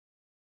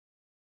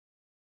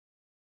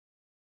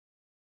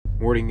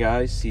Morning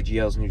guys,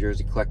 CGL's New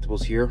Jersey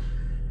Collectibles here.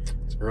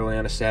 It's early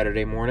on a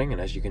Saturday morning, and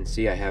as you can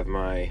see I have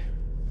my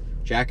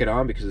jacket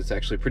on because it's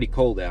actually pretty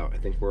cold out. I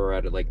think we're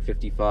at like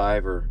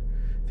 55 or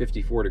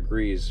 54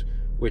 degrees,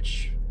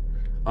 which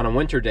on a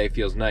winter day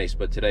feels nice,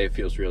 but today it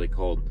feels really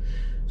cold.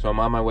 So I'm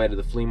on my way to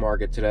the flea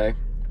market today.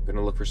 I'm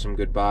gonna look for some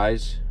good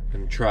buys. I'm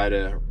gonna try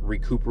to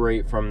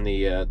recuperate from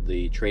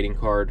the trading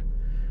card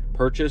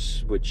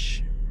purchase,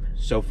 which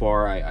so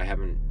far I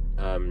haven't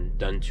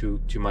done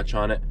too much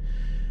on it.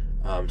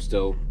 I'm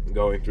still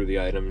going through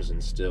the items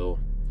and still...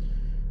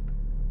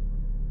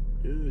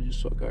 I just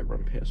saw a guy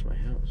run past my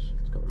house.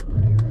 What's going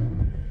on here?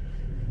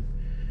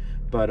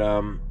 But,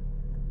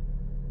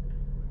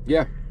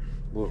 yeah.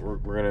 We're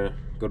gonna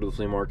go to the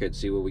flea market,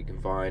 see what we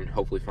can find.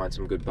 Hopefully find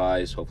some good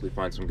buys. Hopefully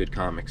find some good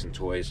comics and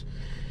toys.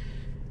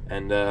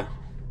 And, I'll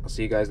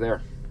see you guys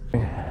there.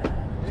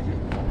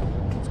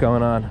 What's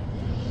going on?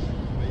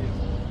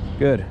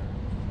 Good.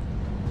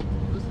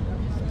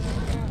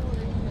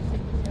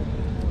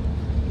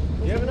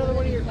 Do you have another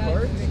one of your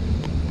cards?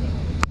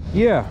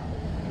 Yeah.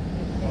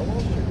 I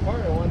lost your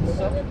card. I wanted to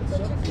sub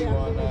you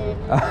on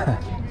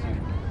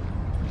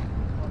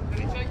Did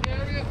he take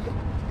care of you?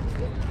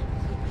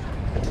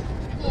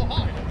 Oh,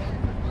 hi.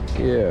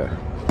 Yeah.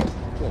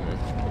 Cool, man.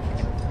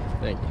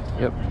 Thank you.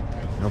 Yep.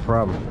 No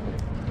problem.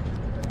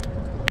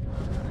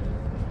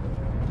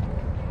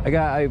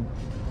 I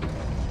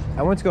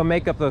went to go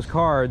make up those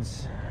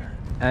cards,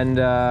 and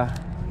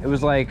it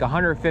was like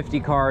 150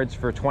 cards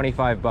for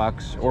 25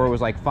 bucks, or it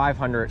was like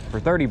 500 for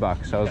 30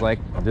 bucks. So I was like,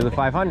 I'll do the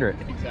 500.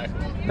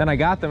 Exactly. Then I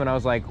got them and I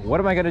was like, what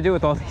am I gonna do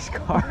with all these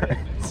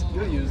cards?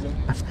 You'll use them.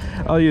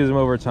 I'll use them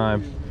over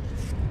time.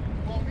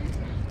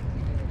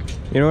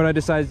 You know what I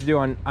decided to do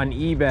on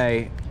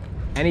eBay?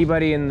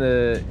 Anybody in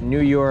the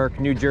New York,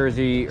 New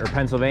Jersey, or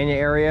Pennsylvania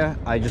area,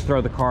 I just throw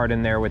the card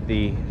in there with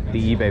the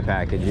eBay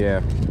package,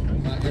 yeah.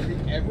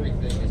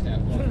 Everything is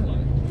half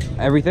one.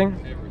 Everything?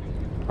 Everything.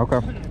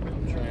 Okay.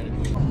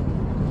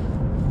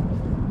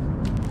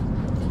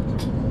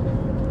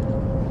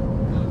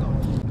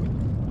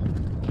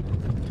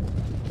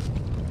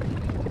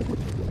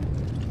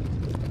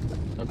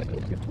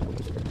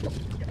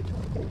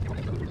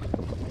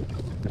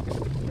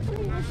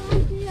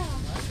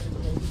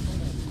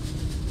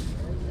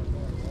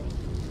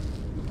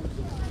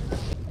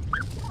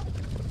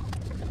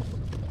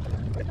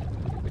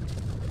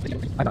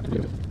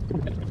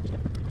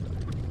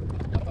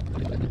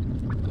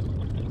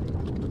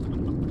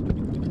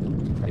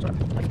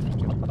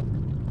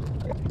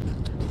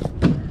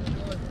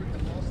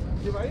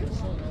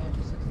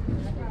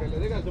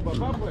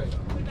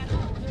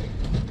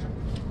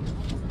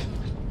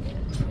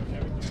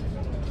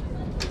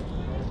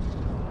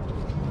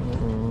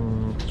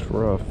 It's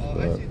rough,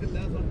 but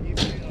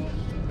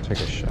take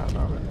a shot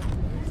on it.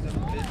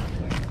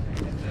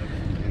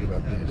 What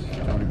about this?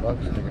 20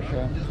 bucks, take a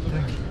shot.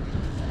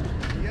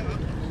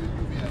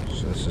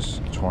 So this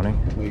is 20?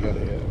 We got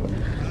it.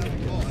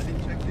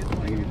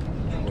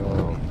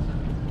 12,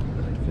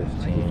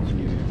 15,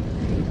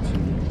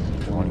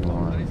 18,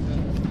 21,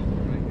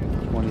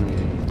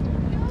 28,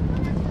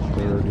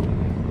 30,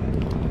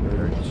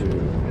 32,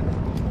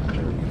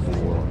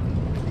 34,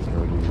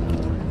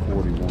 39,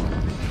 41,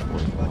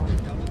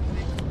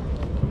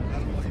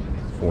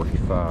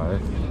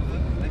 45,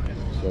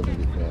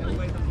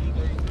 75.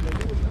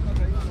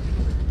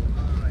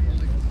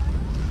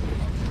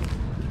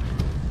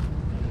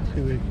 See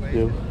what we can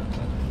do.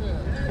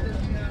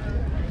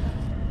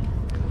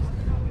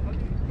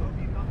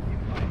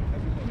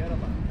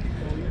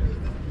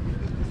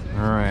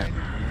 All right.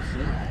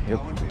 Yep.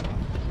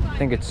 I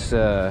think it's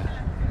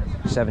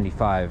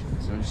 75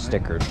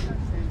 stickered.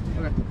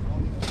 Okay.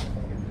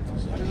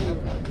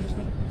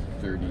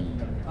 30,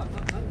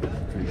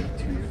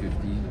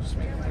 32.50, just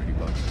make it 30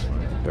 bucks.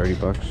 30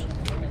 bucks.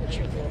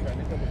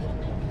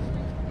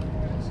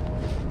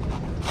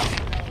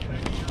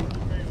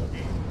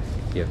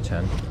 You have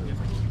 10.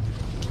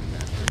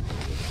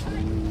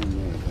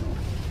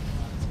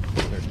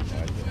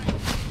 35.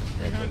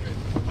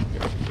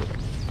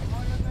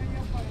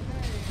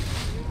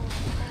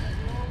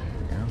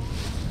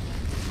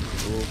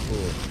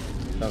 Cool.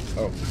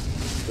 Oh.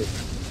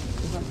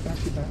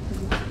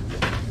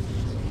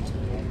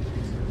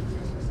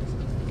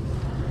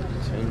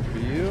 Same for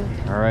you.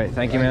 All right,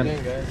 thank you, man.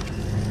 Again, guys.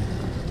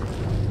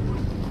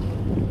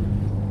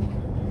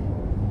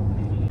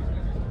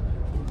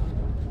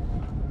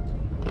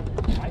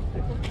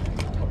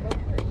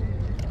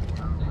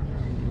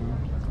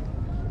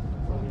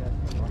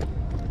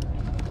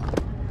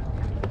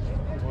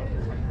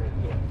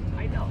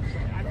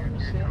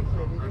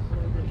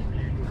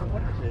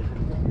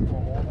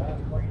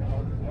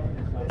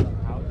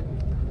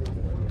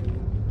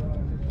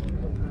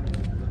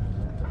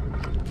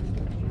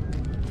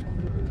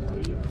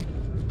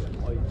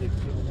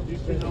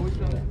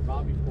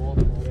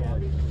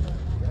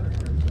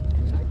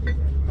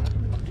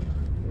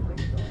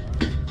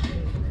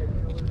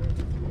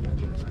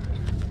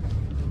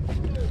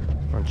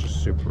 Bunch of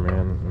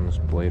Superman and this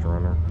Blade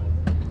Runner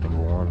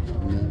 #1.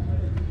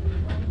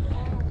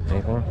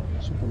 anything.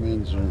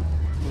 Supermans are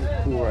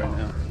cool right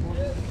now.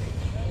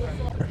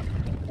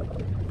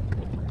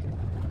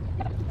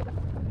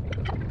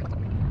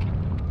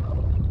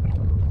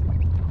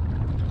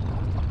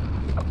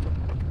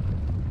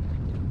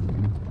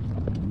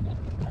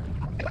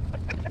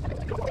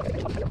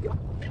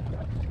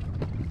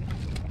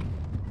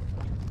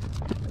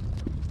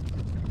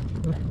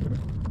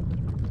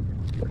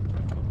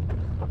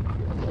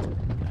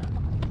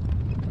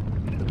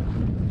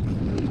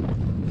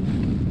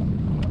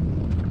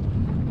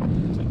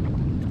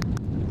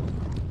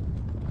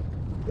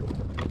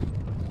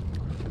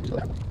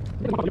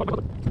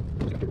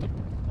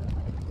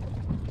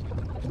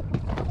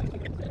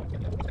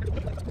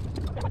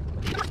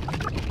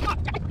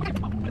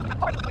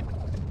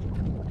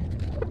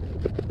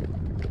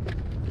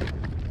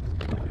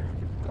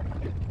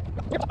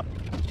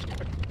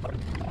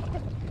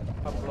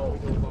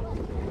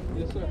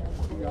 Yes, sir.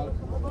 You got it.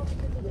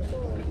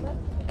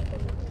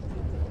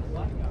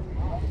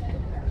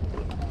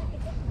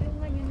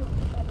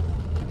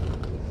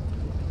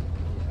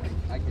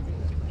 I could do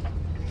that.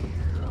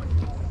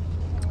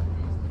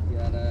 You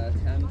got a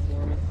 10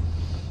 for me?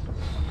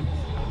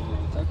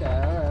 Okay,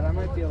 alright, I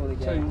might be able to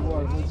get Tell you it.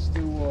 what, let's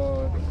do,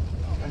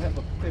 I have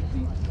a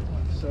 50,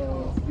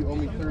 so you owe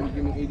me 30,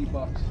 give me 80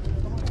 bucks.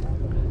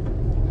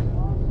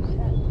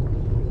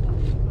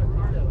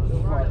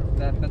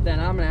 But then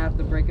I'm gonna have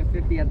to break a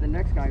 50 at the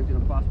next guy who's gonna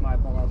bust my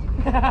balls.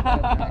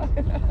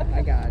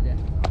 I got it.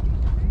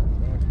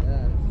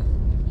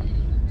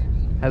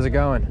 How's it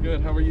going?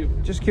 Good, how are you?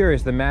 Just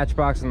curious, the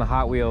Matchbox and the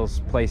Hot Wheels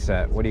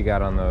playset, what do you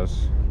got on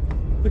those?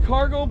 The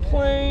cargo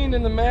plane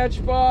and the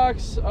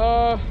Matchbox,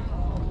 I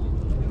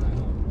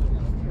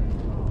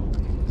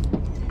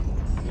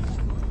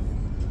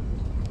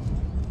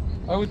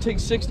would take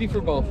 60 for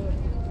both.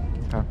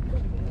 Okay.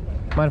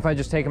 Mind if I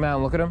just take them out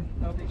and look at them?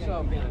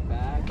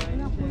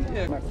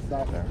 Yeah.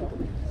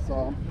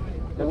 So,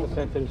 That's a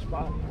sensitive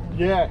spot.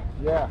 yeah.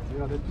 Yeah, I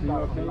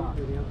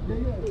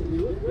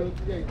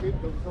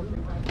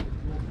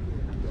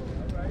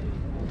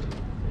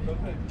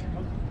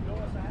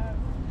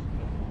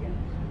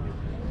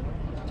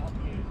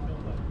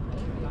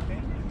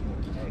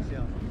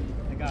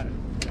got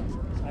it.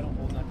 I don't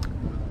hold nothing.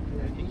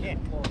 You can't.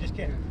 You just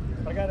can't.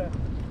 I got an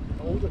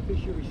older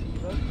Fisher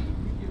receiver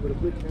with a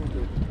good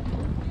turn.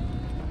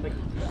 Like,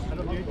 I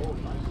don't know.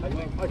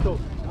 I told.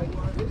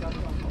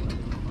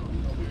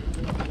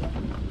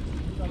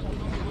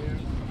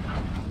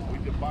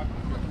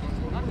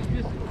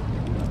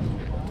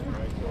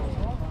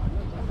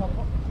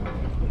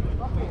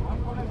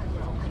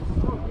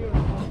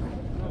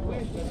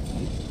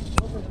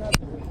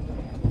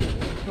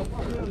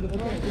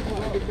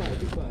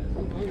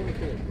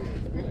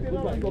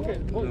 Okay.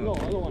 No, I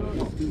don't want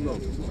to. It's too low.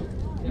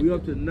 We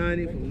up to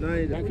 90, from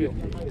 90 to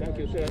 50. Thank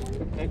you, sir.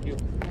 Thank you.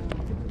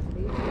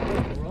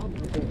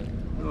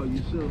 No, you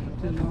sell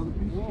for $10 a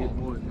piece, you get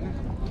more than that.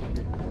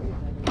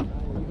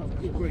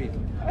 It's crazy.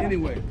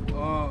 Anyway,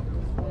 all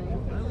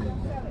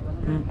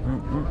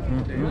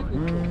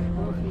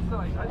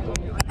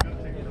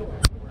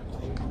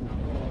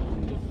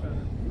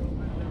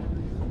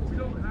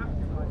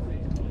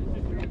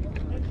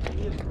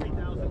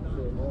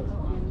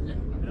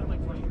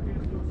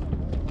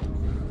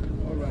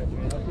right,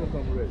 man, I think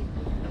I'm ready.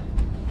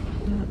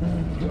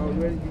 Y'all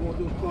ready? You want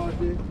those cards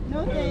there?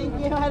 No, thank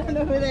you. I don't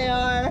know who they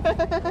are.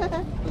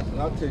 Listen,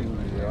 I'll tell you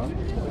who they are.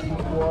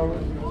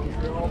 Warren,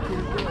 they're all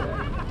pretty good.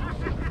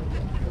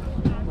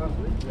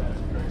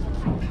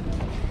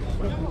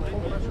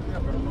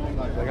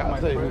 Like, I'll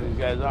tell you who these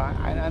guys are.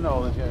 I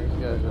know these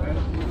guys are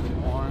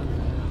orange.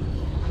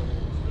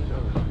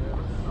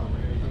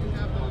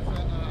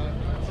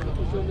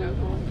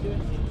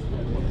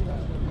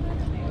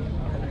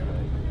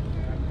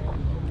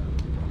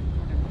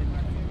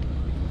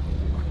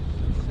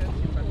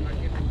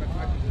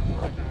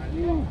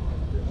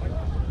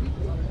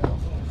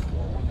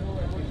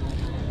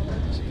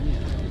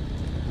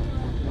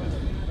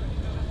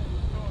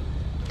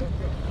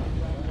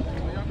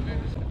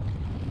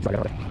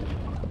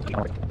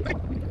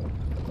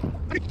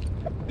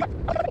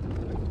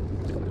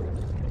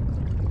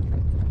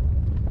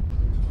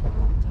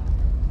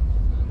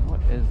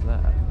 What is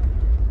that?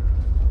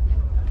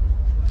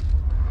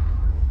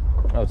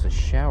 Oh, it's a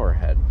shower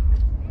head.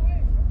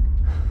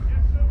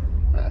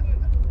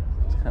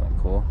 It's kind of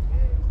cool.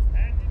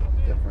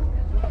 Different.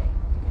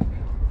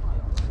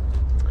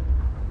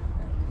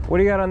 What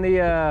do you got on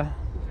the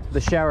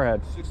shower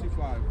head?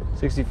 65.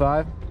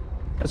 65?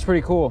 That's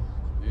pretty cool.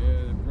 Yeah,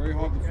 very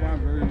hard to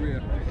find, very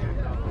rare.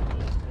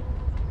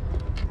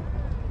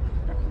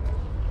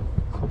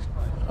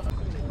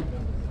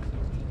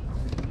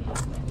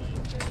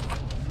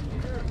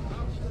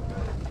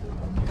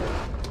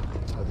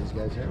 Are these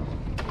guys here?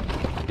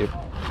 Yep.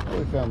 Oh,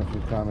 we found a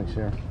few comics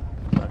here.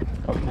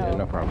 Oh, yeah,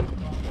 no problem.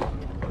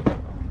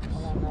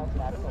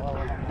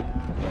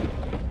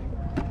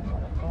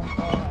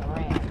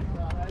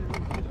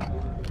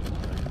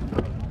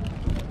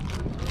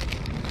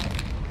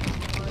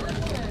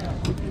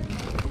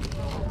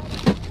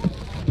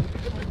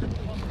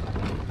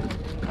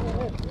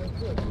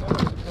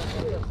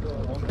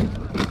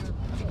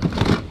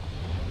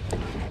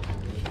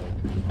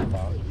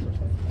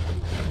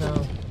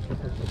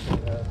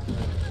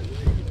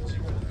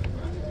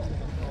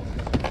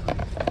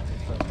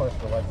 course,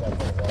 the lights out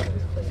there.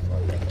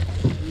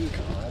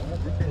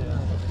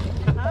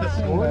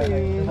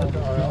 Morning. How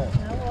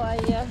are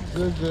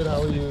you? Good,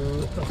 how are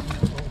you?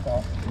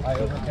 I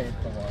overpaid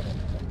for water.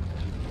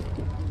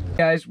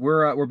 Guys,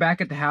 we're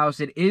back at the house.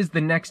 It is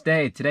the next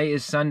day. Today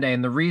is Sunday,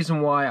 and the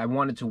reason why I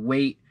wanted to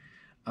wait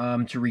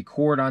to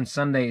record on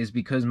Sunday is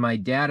because my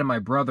dad and my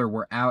brother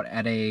were out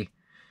at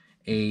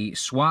a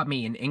swap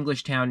meet in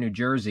Englishtown, New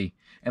Jersey,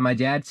 and my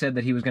dad said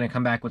that he was going to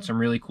come back with some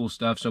really cool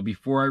stuff. So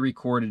before I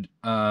recorded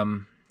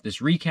this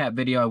recap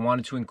video, I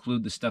wanted to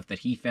include the stuff that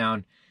he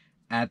found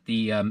at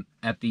the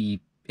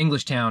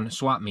Englishtown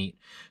swap meet.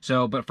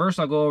 So, but first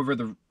I'll go over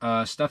the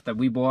stuff that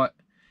we bought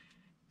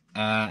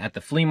at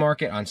the flea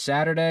market on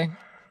Saturday.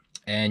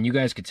 And you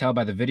guys could tell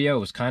by the video,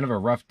 it was kind of a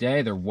rough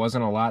day. There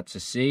wasn't a lot to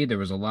see. There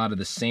was a lot of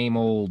the same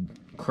old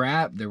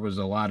crap. There was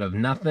a lot of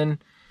nothing.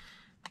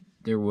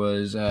 There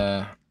was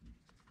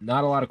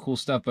not a lot of cool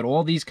stuff. But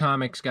all these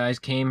comics, guys,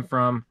 came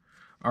from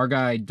our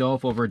guy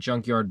Dolph over at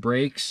Junkyard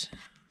Breaks,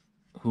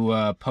 who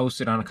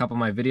posted on a couple of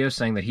my videos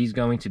saying that he's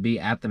going to be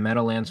at the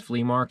Meadowlands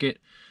Flea Market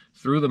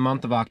through the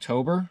month of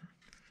October.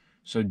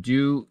 So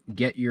do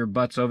get your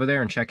butts over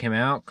there and check him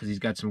out, because he's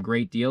got some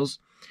great deals.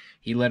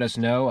 He let us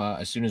know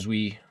as soon as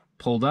we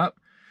pulled up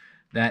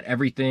that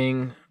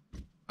everything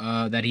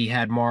that he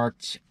had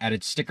marked at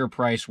its sticker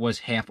price was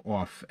half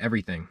off.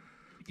 Everything,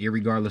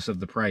 irregardless of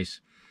the price.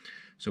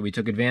 So we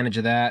took advantage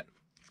of that.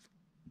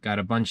 Got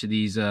a bunch of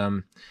these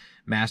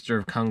Master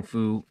of Kung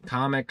Fu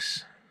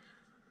comics.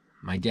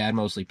 My dad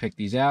mostly picked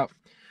these out.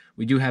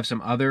 We do have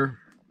some other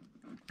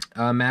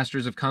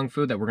Masters of Kung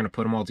Fu that we're going to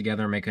put them all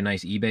together and make a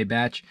nice eBay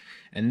batch.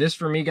 And this,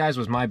 for me, guys,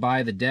 was my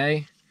buy of the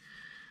day.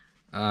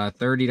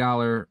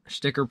 $30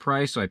 sticker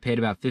price, so I paid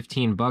about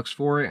 15 bucks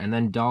for it, and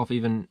then Dolph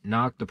even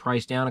knocked the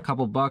price down a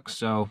couple bucks,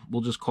 so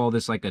we'll just call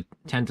this like a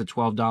 $10 to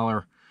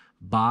 $12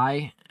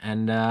 buy.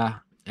 And yeah,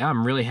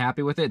 I'm really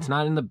happy with it. It's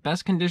not in the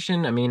best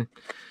condition. I mean,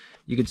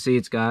 you can see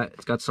it's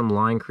got some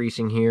line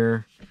creasing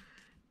here.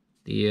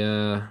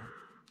 The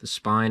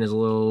spine is a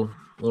little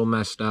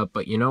messed up,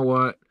 but you know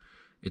what?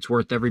 It's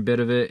worth every bit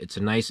of it. It's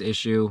a nice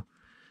issue.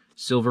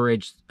 Silver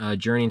Age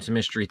Journey into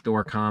Mystery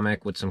Thor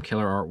comic with some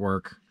killer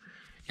artwork.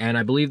 And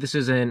I believe this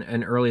is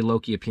an early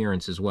Loki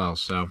appearance as well,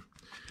 so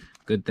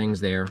good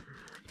things there.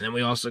 And then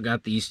we also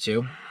got these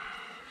two.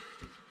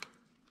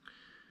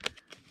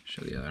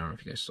 Show the other, I don't know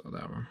if you guys saw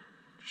that one.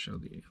 Show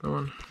the other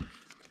one.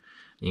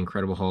 The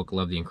Incredible Hulk,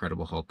 love the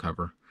Incredible Hulk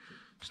cover.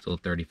 Still a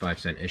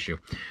 35-cent issue.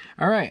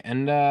 All right,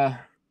 and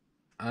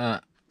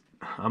I'm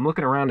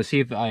looking around to see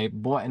if I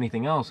bought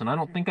anything else, and I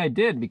don't think I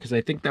did, because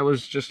I think that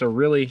was just a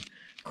really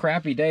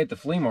crappy day at the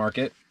flea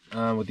market,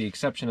 with the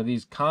exception of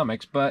these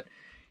comics. But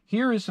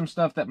here is some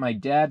stuff that my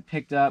dad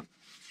picked up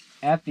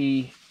at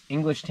the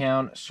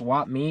Englishtown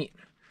swap meet.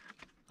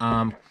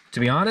 To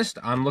be honest,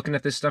 I'm looking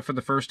at this stuff for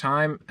the first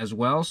time as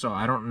well, so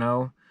I don't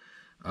know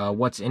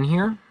what's in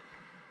here.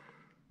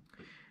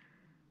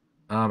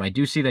 I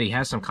do see that he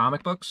has some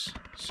comic books,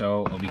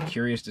 so I'll be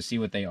curious to see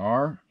what they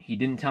are. He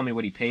didn't tell me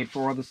what he paid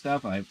for all the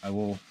stuff. I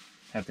will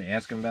have to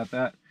ask him about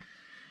that.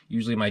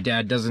 Usually my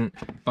dad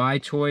doesn't buy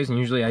toys, and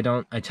usually I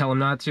tell him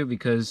not to,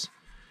 because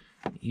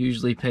he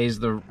usually pays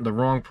the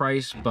wrong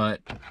price.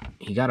 But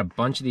he got a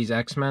bunch of these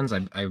X-Men's.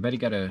 I bet he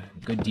got a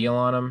good deal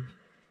on them.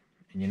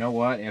 And you know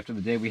what? After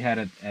the day we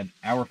had at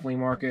our flea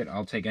market,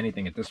 I'll take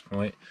anything at this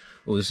point.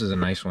 Oh, this is a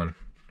nice one.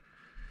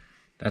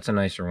 That's a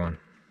nicer one.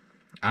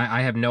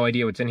 I have no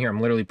idea what's in here. I'm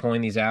literally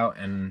pulling these out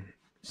and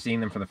seeing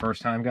them for the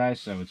first time,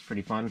 guys, so it's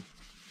pretty fun.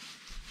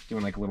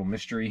 Doing like a little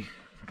mystery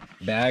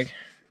bag.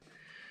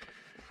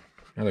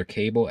 Another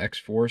Cable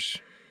X-Force.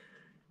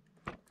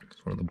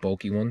 It's one of the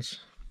bulky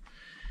ones.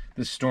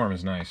 This Storm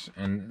is nice,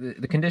 and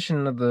the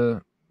condition of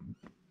the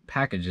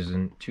package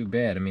isn't too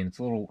bad. I mean, it's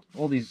a little,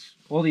 all these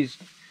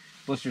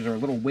blisters are a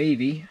little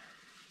wavy.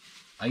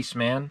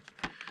 Iceman.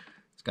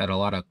 It's got a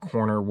lot of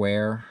corner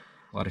wear,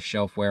 a lot of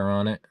shelf wear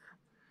on it.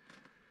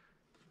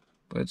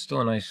 But it's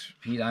still a nice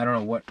piece. I don't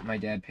know what my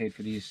dad paid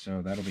for these,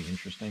 so that'll be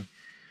interesting.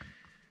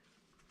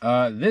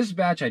 This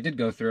batch I did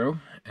go through,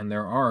 and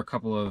there are a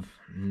couple of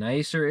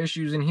nicer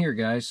issues in here,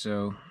 guys,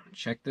 so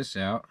check this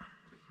out.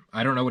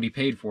 I don't know what he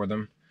paid for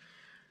them,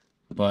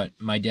 but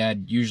my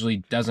dad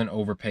usually doesn't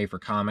overpay for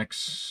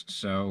comics,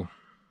 so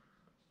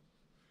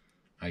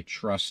I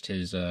trust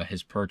his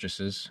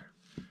purchases.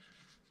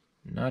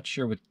 Not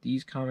sure what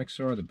these comics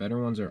are. The better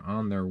ones are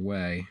on their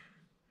way.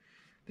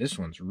 This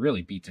one's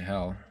really beat to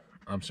hell.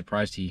 I'm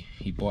surprised he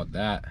bought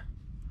that,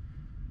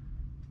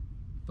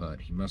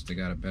 but he must have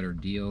got a better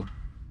deal.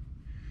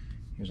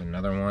 Here's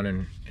another one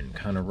in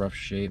kind of rough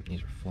shape.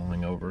 These are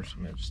falling over, so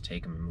I'm gonna just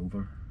take them and move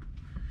them.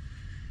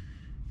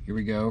 Here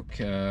we go.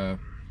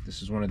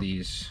 This is one of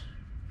these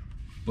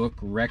book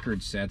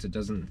record sets. It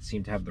doesn't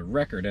seem to have the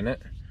record in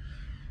it,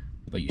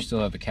 but you still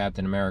have the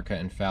Captain America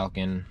and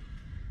Falcon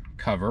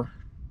cover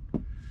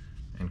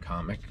and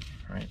comic.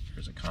 All right,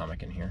 there's a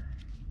comic in here.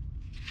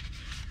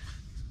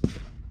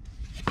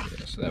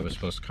 Yeah, so that was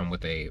supposed to come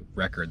with a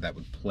record that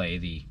would play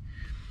the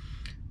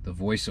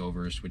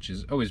voiceovers, which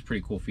is always a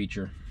pretty cool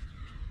feature.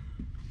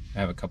 I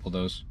have a couple of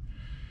those.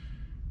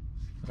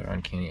 Another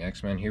Uncanny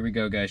X-Men. Here we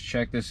go, guys.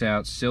 Check this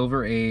out.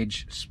 Silver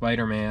Age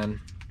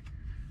Spider-Man,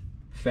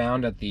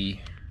 found at the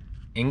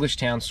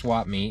Englishtown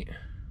swap meet.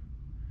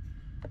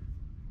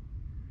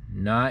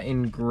 Not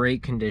in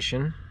great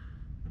condition,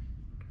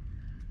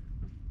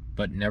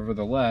 but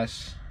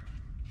nevertheless.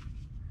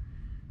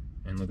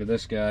 And look at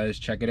this, guys.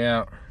 Check it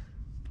out.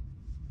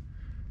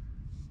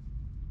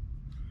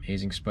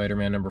 Amazing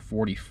Spider-Man number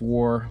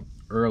 44.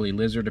 Early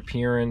Lizard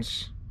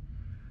appearance.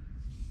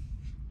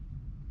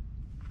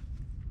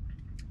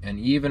 And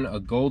even a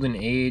Golden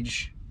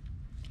Age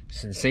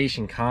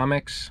Sensation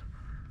Comics.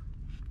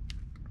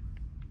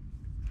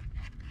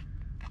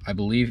 I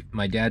believe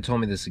my dad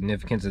told me the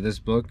significance of this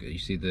book. You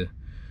see the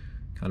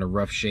kind of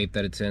rough shape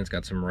that it's in. It's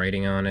got some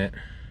writing on it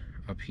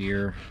up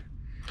here.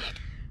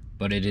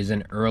 But it is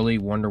an early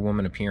Wonder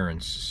Woman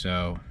appearance.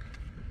 So,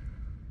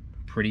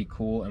 pretty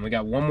cool. And we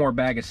got one more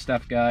bag of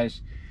stuff,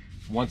 guys.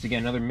 Once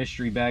again, another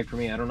mystery bag for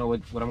me. I don't know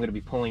what I'm going to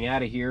be pulling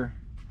out of here.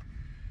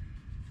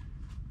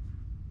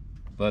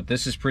 But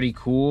this is pretty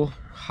cool.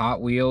 Hot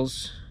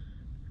Wheels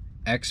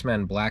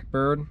X-Men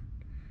Blackbird.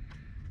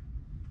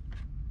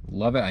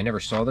 Love it. I never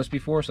saw this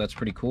before, so that's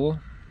pretty cool.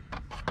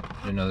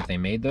 Didn't know that they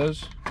made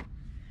those.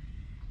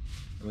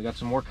 And we got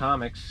some more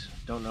comics.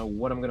 Don't know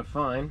what I'm going to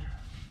find.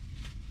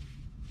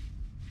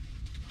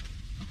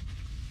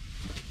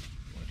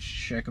 Let's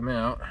check them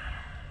out.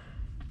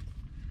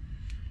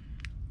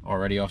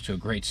 Already off to a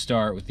great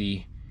start with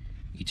the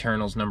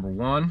Eternals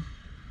 #1.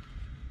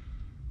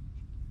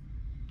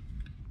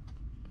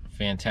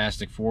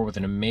 Fantastic Four with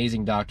an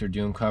amazing Doctor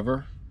Doom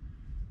cover.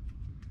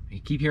 You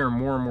keep hearing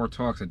more and more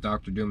talks that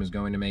Doctor Doom is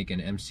going to make an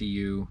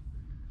MCU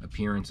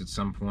appearance at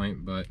some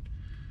point, but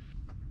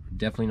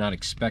definitely not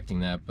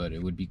expecting that, but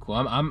it would be cool.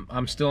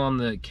 I'm still on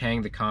the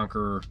Kang the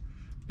Conqueror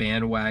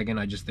bandwagon.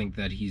 I just think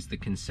that he's the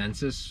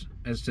consensus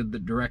as to the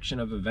direction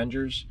of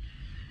Avengers.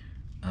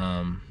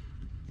 But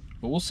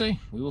we'll see.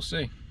 We will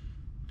see.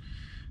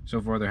 So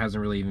far, there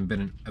hasn't really even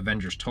been an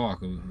Avengers talk.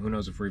 Who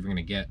knows if we're even going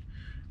to get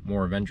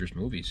more Avengers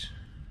movies.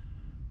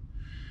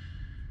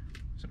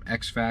 Some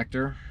X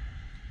Factor.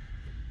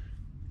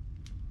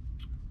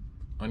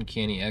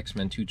 Uncanny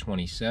X-Men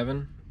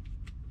 227.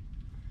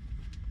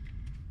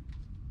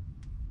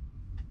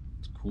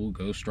 It's a cool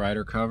Ghost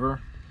Rider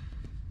cover.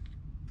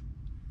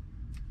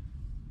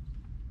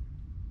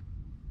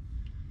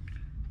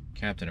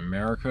 Captain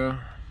America.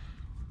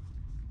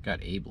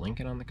 Got Abe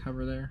Lincoln on the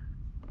cover there.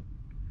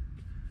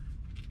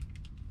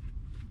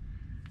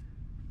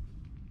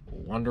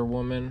 Wonder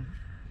Woman.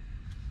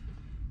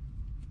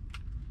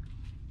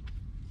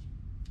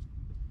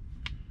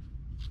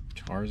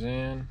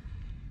 Tarzan.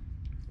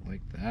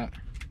 Like that.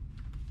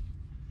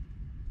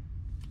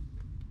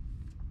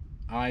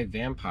 I,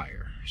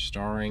 Vampire,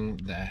 starring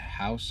the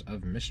House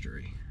of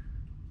Mystery.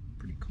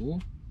 Pretty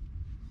cool.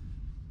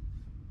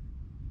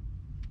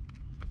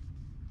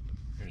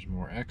 There's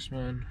more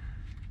X-Men.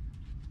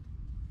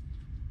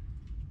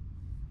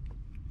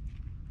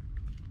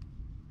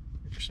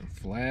 There's some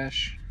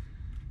Flash.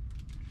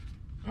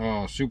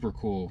 Oh, super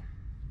cool.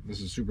 This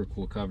is a super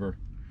cool cover.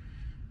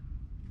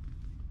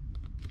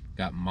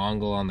 Got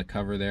Mongol on the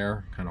cover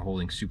there, kind of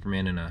holding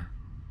Superman in a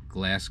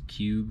glass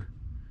cube.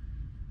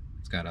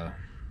 It's got a,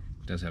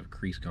 does have a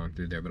crease going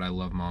through there, but I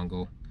love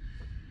Mongol.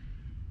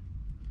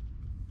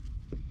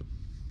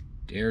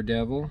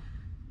 Daredevil,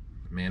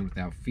 Man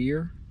Without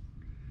Fear.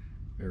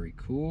 Very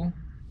cool.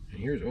 And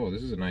here's, oh,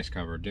 this is a nice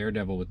cover.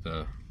 Daredevil with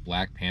the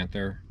Black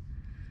Panther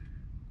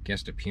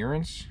guest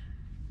appearance.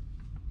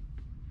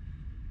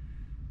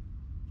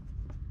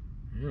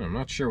 I'm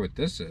not sure what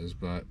this is,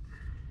 but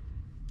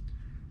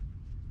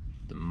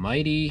the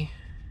mighty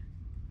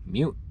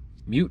mute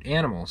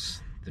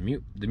animals, the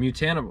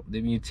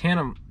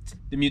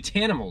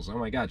mutanimals. Oh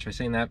my God, try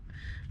saying that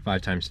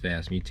 5 times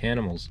fast.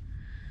 Mutanimals.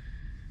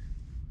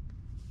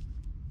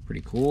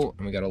 Pretty cool.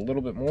 And we got a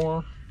little bit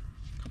more,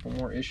 a couple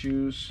more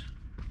issues.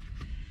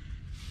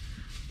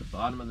 The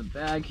bottom of the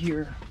bag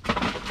here.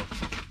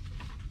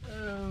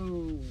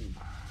 Oh,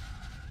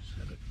 just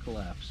had it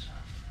collapse.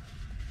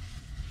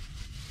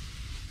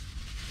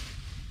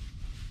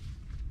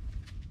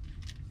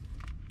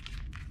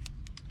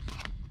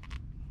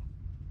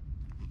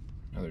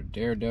 Another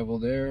Daredevil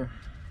there.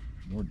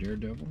 More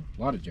Daredevil.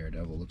 A lot of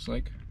Daredevil, looks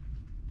like.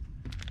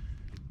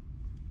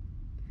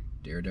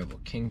 Daredevil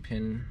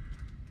Kingpin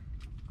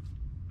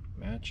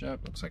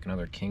matchup. Looks like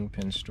another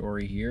Kingpin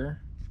story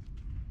here.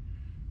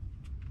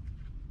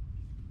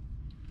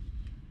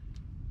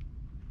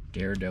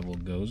 Daredevil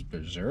Goes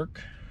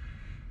Berserk.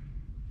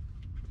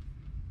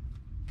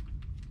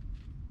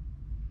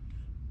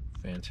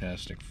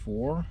 Fantastic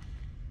Four.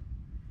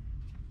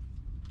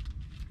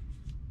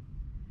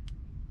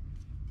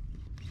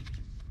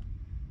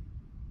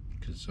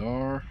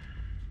 Kazar.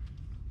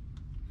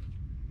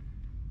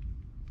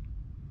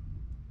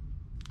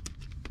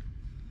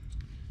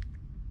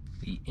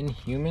 The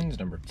Inhumans,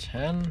 number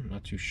 10.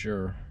 Not too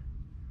sure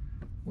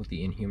what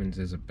the Inhumans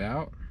is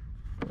about,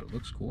 but it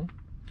looks cool.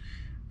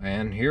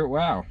 And here,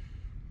 wow,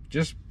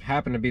 just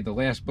happened to be the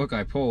last book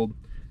I pulled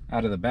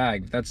out of the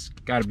bag. That's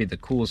got to be the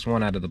coolest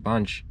one out of the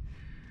bunch.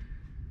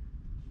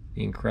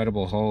 the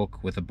Incredible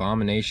Hulk with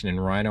Abomination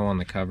and Rhino on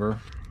the cover.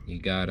 You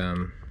got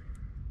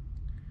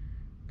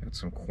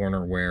some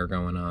corner wear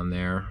going on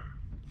there,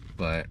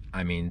 but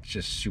I mean,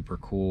 just super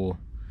cool.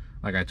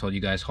 Like I told you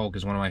guys, Hulk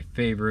is one of my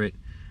favorite,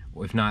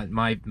 if not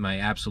my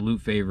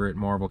absolute favorite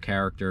Marvel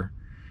character.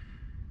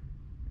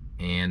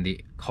 And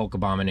the Hulk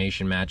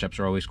Abomination matchups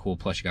are always cool,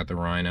 plus you got the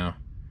Rhino.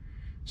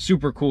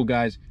 Super cool,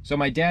 guys. So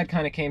my dad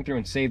kind of came through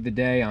and saved the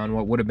day on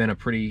what would have been a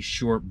pretty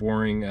short,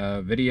 boring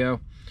video.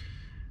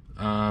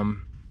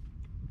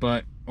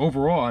 But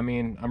overall, I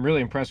mean, I'm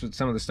really impressed with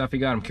some of the stuff he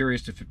got. I'm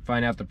curious to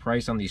find out the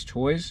price on these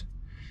toys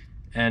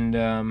and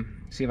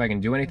see if I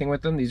can do anything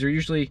with them. These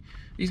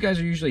guys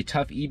are usually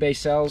tough eBay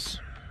sells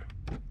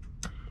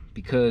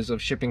because of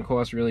shipping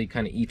costs. Really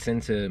kind of eats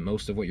into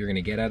most of what you're going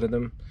to get out of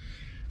them.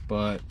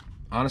 But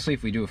honestly,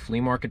 if we do a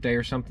flea market day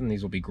or something,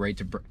 these will be great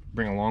to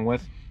bring along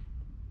with.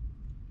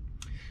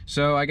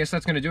 So I guess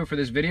that's going to do it for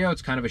this video.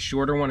 It's kind of a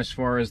shorter one as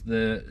far as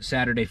the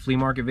Saturday flea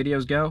market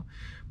videos go,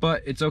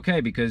 but it's okay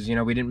because, you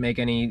know, we didn't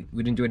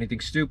do anything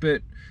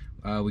stupid.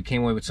 We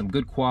came away with some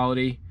good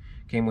quality,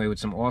 came away with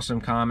some awesome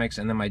comics,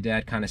 and then my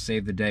dad kind of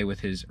saved the day with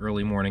his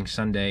early morning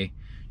Sunday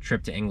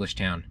trip to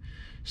Englishtown.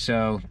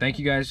 So thank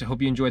you guys. I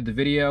hope you enjoyed the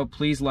video.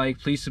 Please like,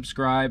 please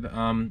subscribe.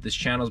 This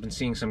channel has been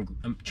seeing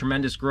some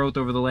tremendous growth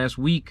over the last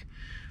week.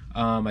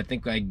 I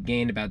think I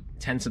gained about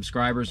 10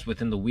 subscribers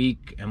within the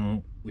week,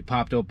 and we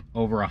popped up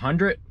over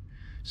 100,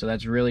 so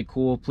that's really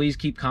cool. Please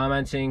keep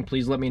commenting.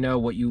 Please let me know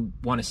what you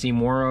want to see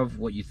more of,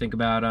 what you think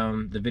about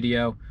the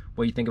video,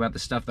 what you think about the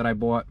stuff that I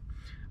bought.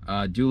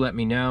 Do let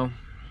me know,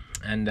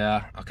 and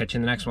I'll catch you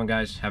in the next one,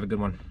 guys. Have a good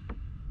one.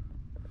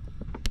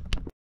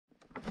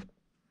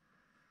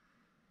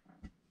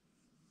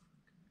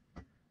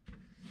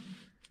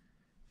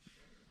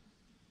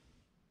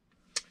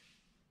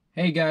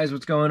 Hey guys,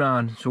 what's going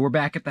on? So we're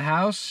back at the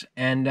house,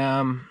 and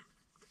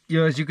you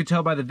know, as you could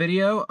tell by the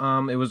video,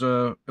 it was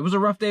a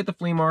rough day at the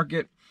flea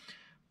market,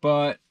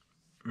 but